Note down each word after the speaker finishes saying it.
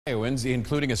Iowans,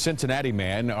 including a Cincinnati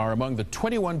man, are among the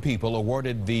 21 people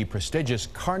awarded the prestigious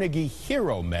Carnegie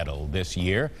Hero Medal this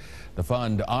year. The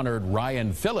fund honored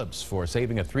Ryan Phillips for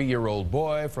saving a 3-year-old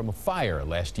boy from a fire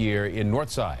last year in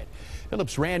Northside.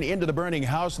 Phillips ran into the burning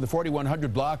house in the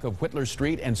 4100 block of Whitler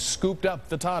Street and scooped up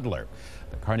the toddler.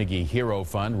 The Carnegie Hero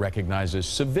Fund recognizes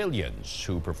civilians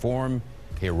who perform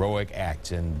heroic acts,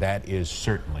 and that is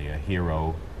certainly a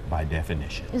hero by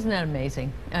definition. Isn't that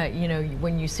amazing? You know,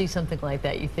 when you see something like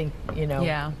that, you think, you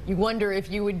know, you wonder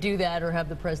if you would do that or have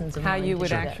the presence of mind. How you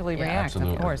would actually react,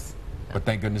 Absolutely. of course. But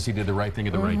thank goodness he did the right thing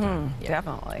at the right time.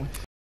 Definitely.